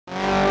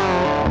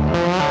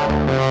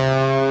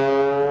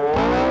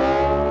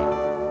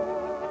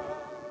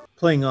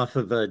Playing off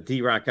of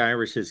D-Rock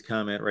Irish's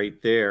comment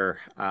right there,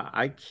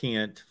 I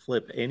can't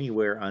flip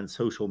anywhere on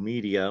social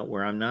media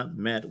where I'm not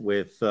met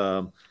with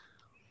a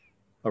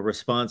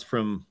response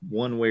from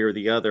one way or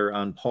the other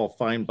on Paul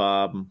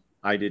Feinbaum.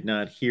 I did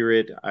not hear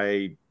it.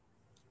 I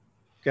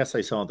guess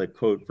I saw the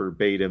quote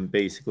verbatim,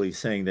 basically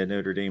saying that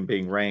Notre Dame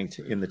being ranked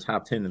in the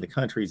top 10 in the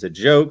country is a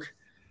joke.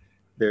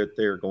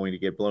 They're going to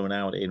get blown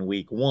out in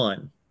week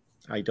one.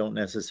 I don't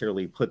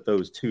necessarily put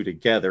those two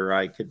together.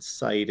 I could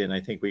cite, and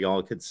I think we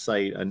all could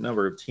cite a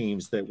number of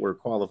teams that were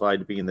qualified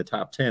to be in the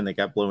top 10 that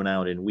got blown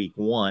out in week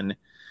one.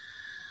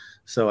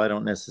 So I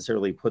don't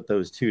necessarily put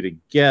those two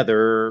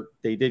together.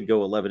 They did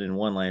go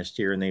 11-1 last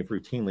year, and they've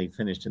routinely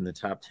finished in the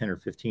top 10 or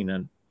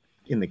 15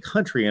 in the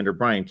country under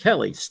Brian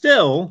Kelly.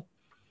 Still,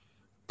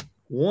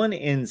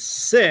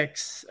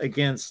 1-6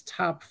 against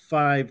top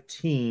 5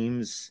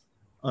 teams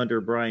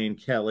under Brian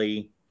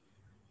Kelly.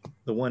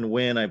 The one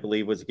win, I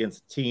believe, was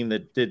against a team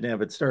that didn't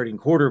have its starting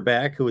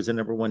quarterback, who was a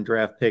number 1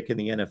 draft pick in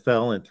the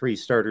NFL, and 3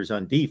 starters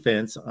on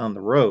defense on the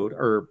road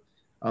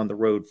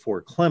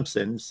for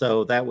Clemson.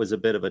 So that was a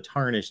bit of a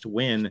tarnished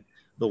win,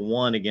 the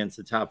one against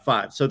the top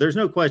 5. So there's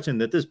no question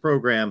that this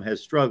program has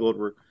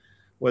struggled,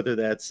 whether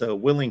that's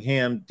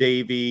Willingham,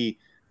 Davey,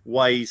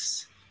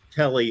 Weiss,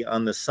 Kelly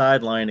on the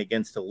sideline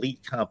against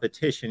elite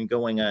competition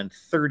going on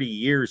 30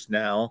 years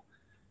now.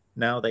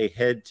 Now they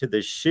head to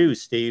the shoe,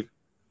 Steve.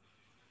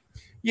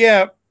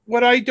 Yeah,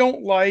 what I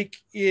don't like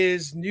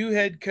is new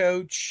head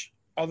coach,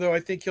 although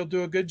I think he'll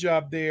do a good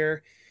job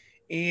there,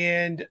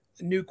 and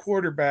new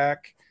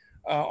quarterback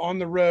on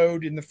the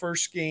road in the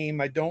first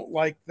game. I don't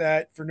like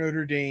that for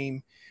Notre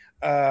Dame.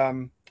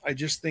 I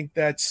just think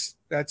that's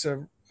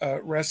a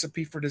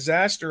recipe for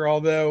disaster,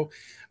 although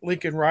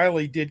Lincoln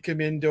Riley did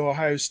come into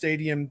Ohio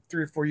Stadium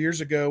 3 or 4 years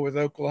ago with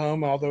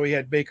Oklahoma, although he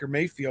had Baker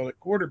Mayfield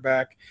at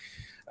quarterback,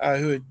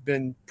 who had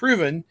been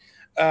proven,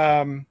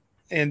 and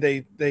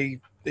they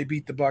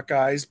beat the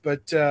Buckeyes,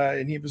 but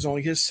and it was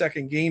only his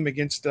second game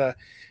against a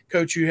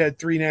coach who had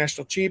 3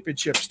 national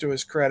championships to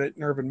his credit,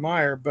 Urban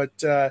Meyer.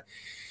 But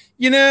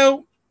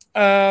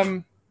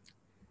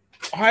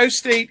Ohio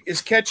State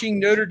is catching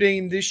Notre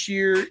Dame this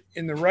year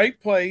in the right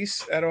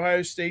place at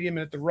Ohio Stadium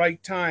and at the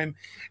right time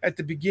at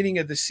the beginning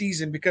of the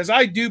season, because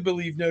I do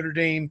believe Notre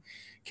Dame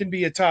can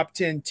be a top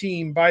 10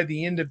 team by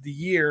the end of the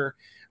year,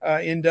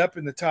 end up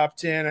in the top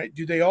 10.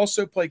 Do they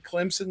also play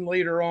Clemson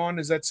later on?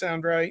 Does that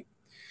sound right?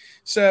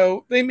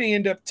 So they may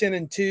end up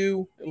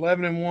 10-2,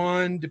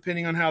 11-1,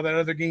 depending on how that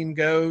other game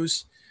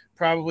goes.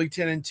 Probably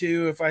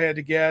 10-2 if I had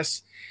to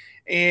guess.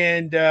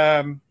 And,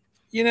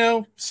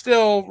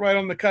 still right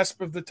on the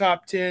cusp of the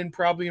top 10,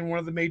 probably in one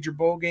of the major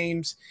bowl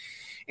games.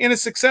 And a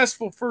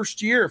successful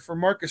first year for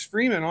Marcus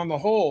Freeman on the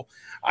whole.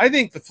 I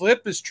think the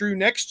flip is true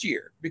next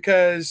year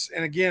because,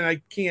 and again,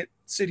 I can't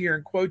sit here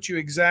and quote you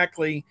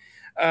exactly,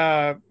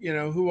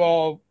 who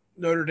all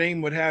Notre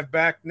Dame would have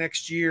back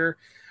next year.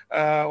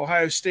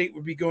 Ohio State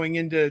would be going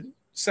into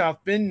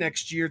South Bend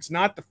next year. It's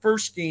not the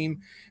first game.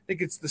 I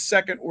think it's the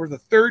second or the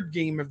third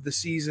game of the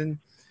season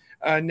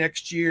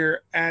next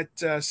year at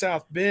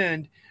South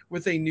Bend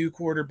with a new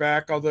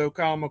quarterback, although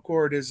Kyle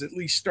McCord has at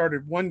least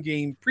started one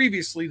game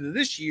previously to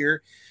this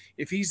year.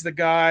 If he's the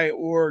guy,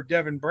 or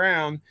Devin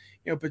Brown,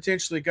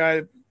 potentially a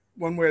guy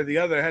one way or the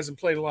other hasn't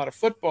played a lot of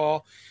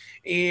football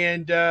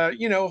and,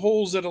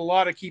 holes at a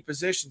lot of key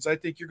positions. I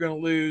think you're going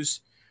to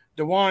lose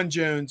DeJuan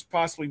Jones,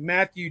 possibly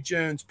Matthew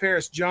Jones,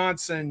 Paris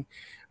Johnson.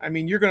 I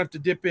mean, you're going to have to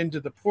dip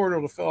into the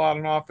portal to fill out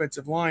an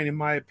offensive line, in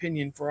my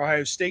opinion, for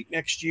Ohio State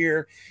next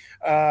year.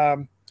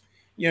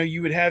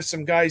 You would have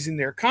some guys in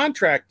their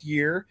contract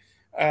year,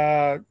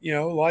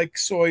 like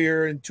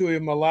Sawyer and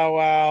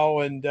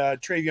Tuimalauau and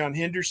Travion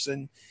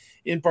Henderson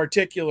in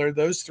particular.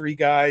 Those 3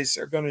 guys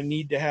are going to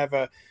need to have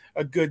a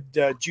good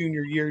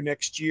junior year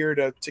next year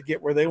to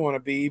get where they want to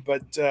be.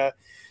 But,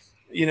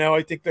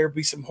 I think there'll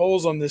be some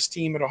holes on this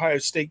team at Ohio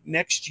State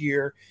next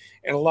year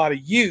and a lot of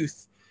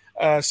youth.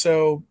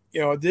 So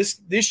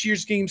this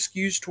year's game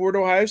skews toward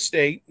Ohio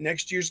State.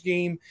 Next year's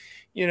game,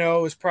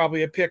 is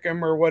probably a pick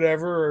 'em or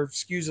whatever, or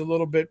skews a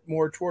little bit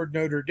more toward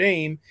Notre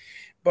Dame.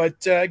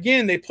 But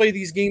again, they play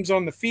these games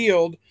on the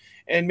field,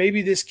 and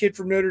maybe this kid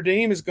from Notre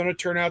Dame is going to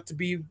turn out to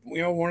be,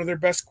 one of their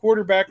best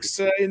quarterbacks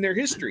in their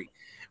history.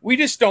 We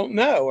just don't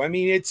know. I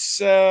mean, it's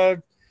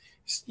so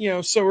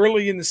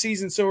early in the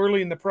season, so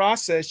early in the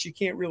process, you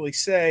can't really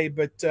say.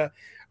 But a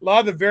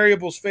lot of the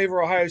variables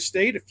favor Ohio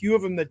State. A few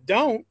of them that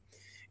don't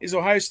is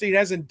Ohio State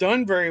hasn't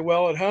done very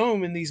well at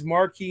home in these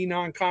marquee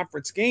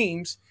non-conference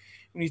games.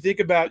 When you think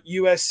about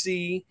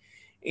USC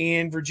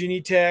and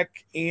Virginia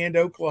Tech and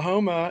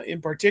Oklahoma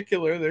in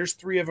particular, there's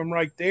 3 of them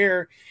right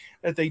there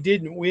that they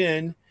didn't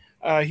win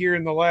here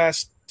in the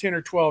last 10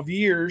 or 12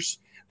 years.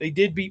 They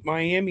did beat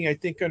Miami, I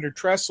think, under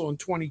Tressel in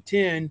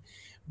 2010,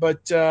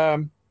 but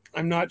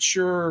I'm not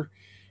sure,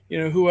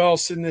 who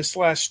else in this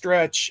last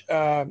stretch,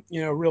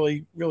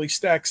 really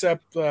stacks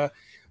up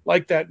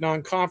like that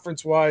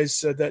non-conference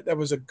wise. That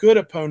was a good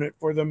opponent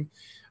for them,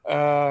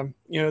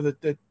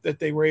 that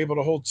they were able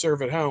to hold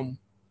serve at home.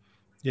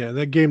 Yeah,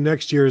 that game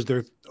next year is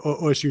their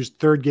OSU's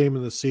 3rd game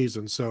of the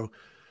season, so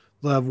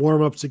They'll have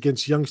warm-ups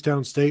against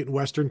Youngstown State and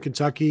Western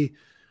Kentucky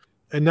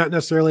and not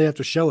necessarily have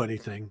to show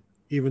anything,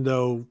 even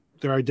though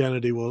their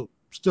identity will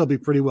still be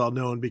pretty well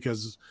known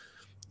because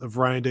of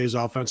Ryan Day's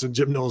offense and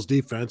Jim Knowles'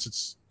 defense.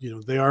 It's,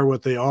 they are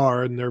what they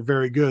are, and they're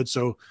very good,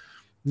 so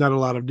not a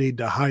lot of need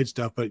to hide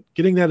stuff. But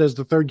getting that as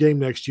the third game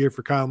next year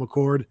for Kyle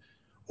McCord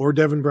or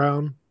Devin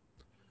Brown,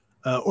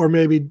 or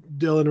maybe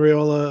Dylan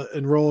Raiola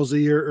enrolls a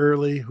year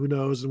early, who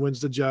knows, and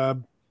wins the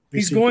job.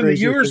 He's going the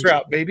Ewers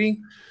route, baby.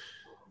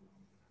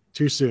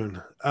 Too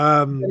soon.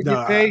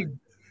 Get paid.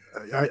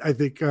 I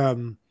think,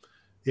 having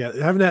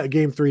that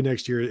game 3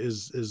 next year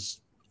is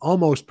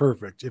almost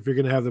perfect if you're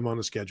going to have them on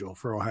the schedule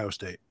for Ohio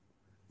State.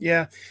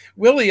 Yeah.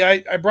 Willie,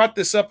 I brought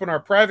this up in our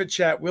private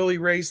chat. Willie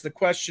raised the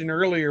question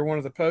earlier, one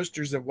of the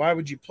posters, that why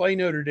would you play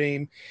Notre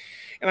Dame?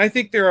 And I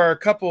think there are a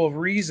couple of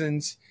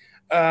reasons.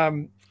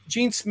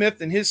 Gene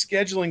Smith and his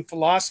scheduling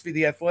philosophy,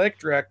 the athletic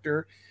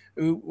director,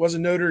 who was a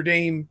Notre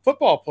Dame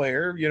football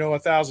player,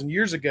 1,000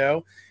 years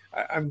ago.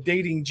 I'm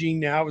dating Gene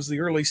now. It was the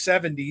early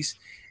 70s.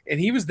 And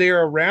he was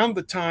there around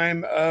the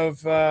time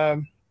of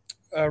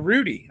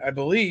Rudy, I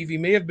believe. He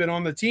may have been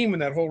on the team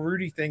when that whole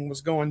Rudy thing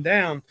was going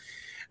down.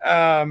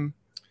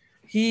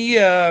 He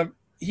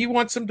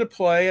wants them to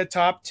play a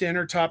top 10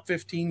 or top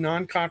 15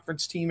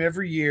 non-conference team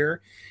every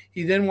year.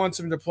 He then wants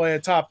them to play a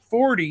top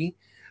 40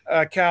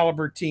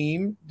 caliber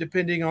team,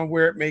 depending on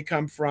where it may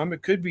come from.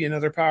 It could be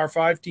another Power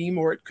 5 team,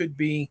 or it could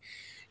be,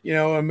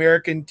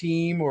 American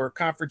team or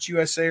Conference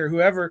USA or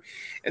whoever.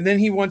 And then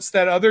he wants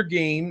that other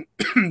game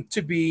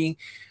to be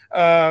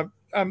a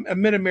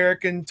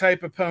mid-American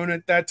type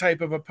opponent, that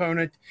type of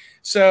opponent.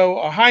 So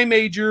a high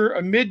major,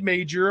 a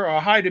mid-major, or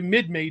a high to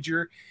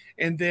mid-major,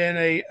 and then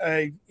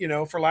a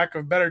for lack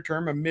of a better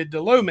term, a mid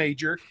to low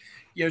major.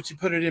 To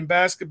put it in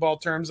basketball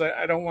terms,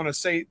 I don't want to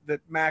say that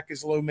MAC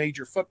is low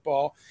major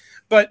football,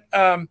 but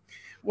the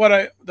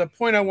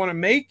point I want to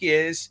make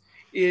is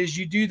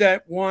you do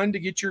that, one, to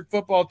get your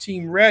football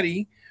team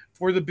ready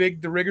for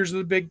the rigors of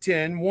the Big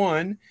Ten.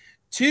 1,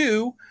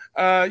 2,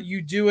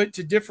 you do it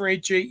to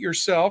differentiate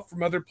yourself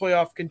from other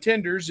playoff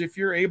contenders. If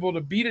you're able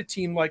to beat a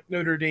team like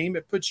Notre Dame,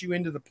 it puts you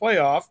into the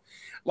playoff.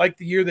 Like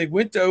the year they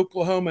went to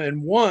Oklahoma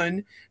and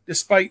won,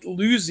 despite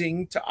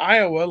losing to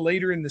Iowa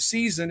later in the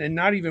season and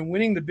not even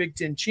winning the Big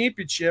Ten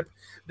championship,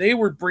 they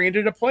were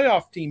branded a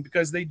playoff team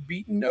because they'd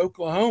beaten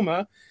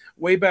Oklahoma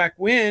way back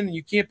when.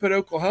 You can't put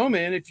Oklahoma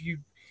in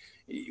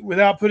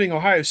without putting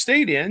Ohio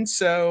State in.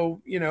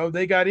 So,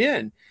 they got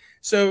in.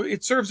 So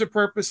it serves a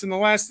purpose. And the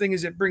last thing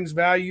is it brings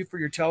value for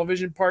your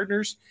television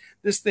partners.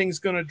 This thing's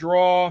going to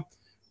draw,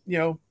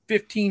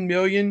 15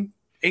 million,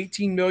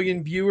 18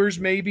 million viewers,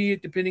 maybe,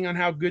 depending on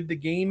how good the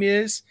game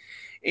is.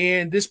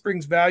 And this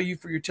brings value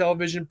for your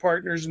television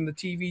partners and the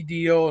TV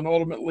deal. And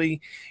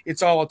ultimately,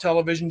 it's all a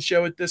television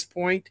show at this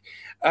point.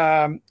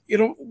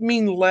 It'll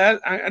mean less.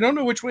 I don't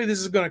know which way this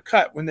is going to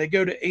cut when they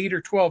go to 8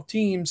 or 12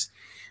 teams.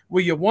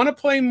 Will you want to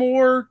play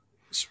more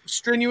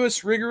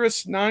strenuous,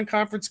 rigorous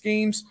non-conference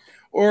games?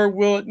 Or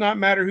will it not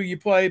matter who you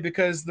play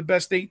because the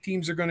best 8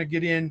 teams are going to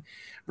get in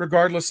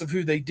regardless of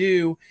who they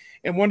do?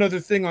 And one other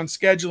thing on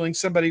scheduling,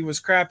 somebody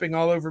was crapping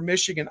all over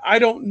Michigan. I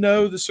don't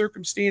know the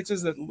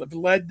circumstances that have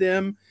led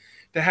them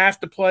to have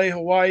to play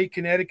Hawaii,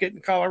 Connecticut,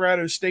 and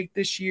Colorado State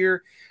this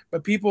year,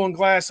 but people in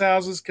glass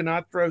houses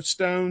cannot throw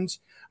stones.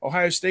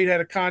 Ohio State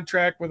had a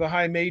contract with a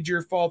high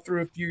major fall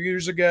through a few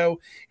years ago,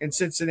 and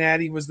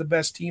Cincinnati was the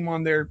best team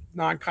on their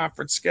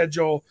non-conference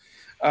schedule.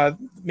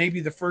 Maybe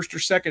the first or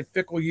second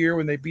Fickle year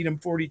when they beat them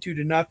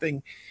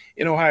 42-0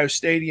 in Ohio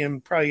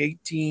Stadium, probably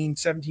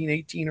 17,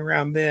 18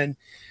 around then.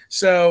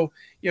 So,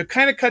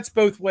 kind of cuts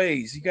both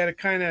ways. You got to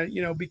kind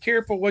of, be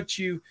careful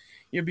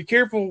be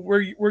careful where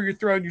you're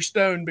throwing your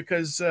stone,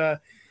 because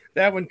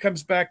that one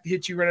comes back to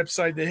hit you right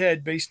upside the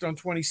head based on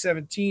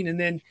 2017 and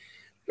then,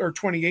 or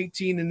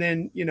 2018. And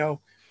then,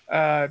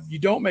 you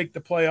don't make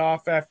the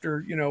playoff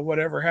after,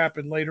 whatever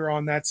happened later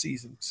on that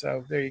season.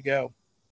 So there you go.